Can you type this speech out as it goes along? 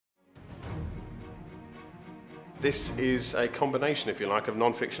This is a combination, if you like, of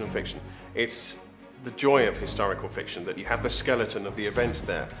non-fiction and fiction. It's the joy of historical fiction, that you have the skeleton of the events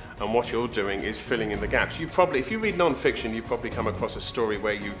there, and what you're doing is filling in the gaps. You probably, if you read non-fiction, you've probably come across a story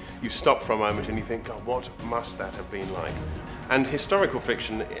where you stop for a moment and you think, God, what must that have been like? And historical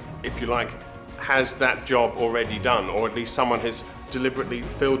fiction, if you like, has that job already done, or at least someone has deliberately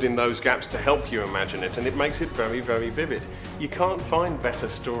filled in those gaps to help you imagine it, and it makes it very, very vivid. You can't find better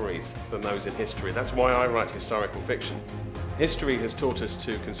stories than those in history. That's why I write historical fiction. History has taught us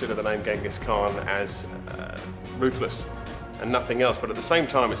to consider the name Genghis Khan as ruthless and nothing else, but at the same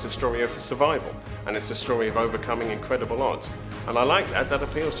time it's a story of survival, and it's a story of overcoming incredible odds. And I like that. That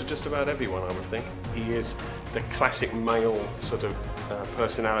appeals to just about everyone, I would think. He is the classic male sort of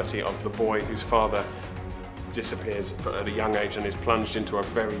personality of the boy whose father disappears at a young age and is plunged into a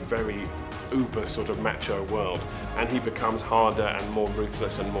very, very uber sort of macho world, and he becomes harder and more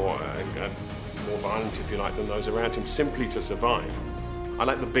ruthless and more violent, if you like, than those around him, simply to survive. I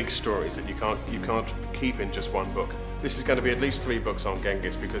like the big stories that you can't keep in just one book. This is going to be at least 3 books on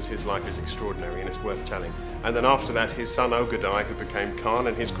Genghis, because his life is extraordinary and it's worth telling. And then after that, his son Iggulden, who became Khan,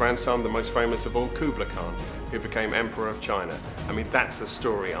 and his grandson, the most famous of all, Kublai Khan, who became Emperor of China. I mean, that's a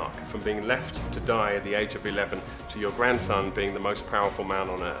story arc, from being left to die at the age of 11 to your grandson being the most powerful man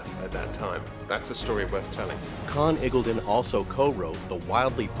on earth at that time. That's a story worth telling. Conn Iggulden also co-wrote the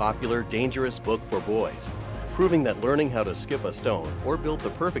wildly popular Dangerous Book for Boys, proving that learning how to skip a stone or build the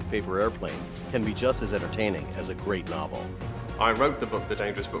perfect paper airplane can be just as entertaining as a great novel. I wrote the book, The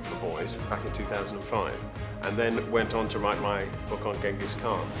Dangerous Book for Boys, back in 2005, and then went on to write my book on Genghis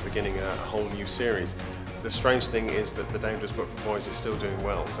Khan, beginning a whole new series. The strange thing is that The Dangerous Book for Boys is still doing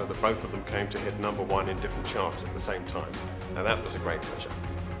well, so that both of them came to hit #1 in different charts at the same time. Now that was a great pleasure.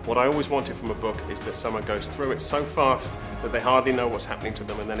 What I always wanted from a book is that someone goes through it so fast that they hardly know what's happening to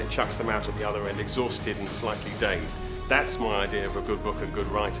them, and then it chucks them out at the other end, exhausted and slightly dazed. That's my idea of a good book and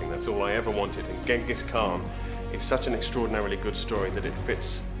good writing. That's all I ever wanted. And Genghis Khan is such an extraordinarily good story that it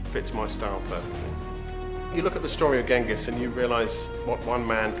fits my style perfectly. You look at the story of Genghis and you realize what one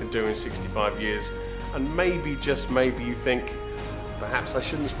man can do in 65 years, and maybe, just maybe, you think, perhaps I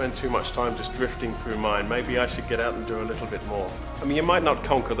shouldn't spend too much time just drifting through mine. Maybe I should get out and do a little bit more. I mean, you might not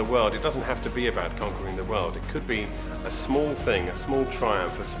conquer the world. It doesn't have to be about conquering the world. It could be a small thing, a small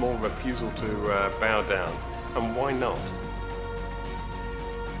triumph, a small refusal to bow down. And why not?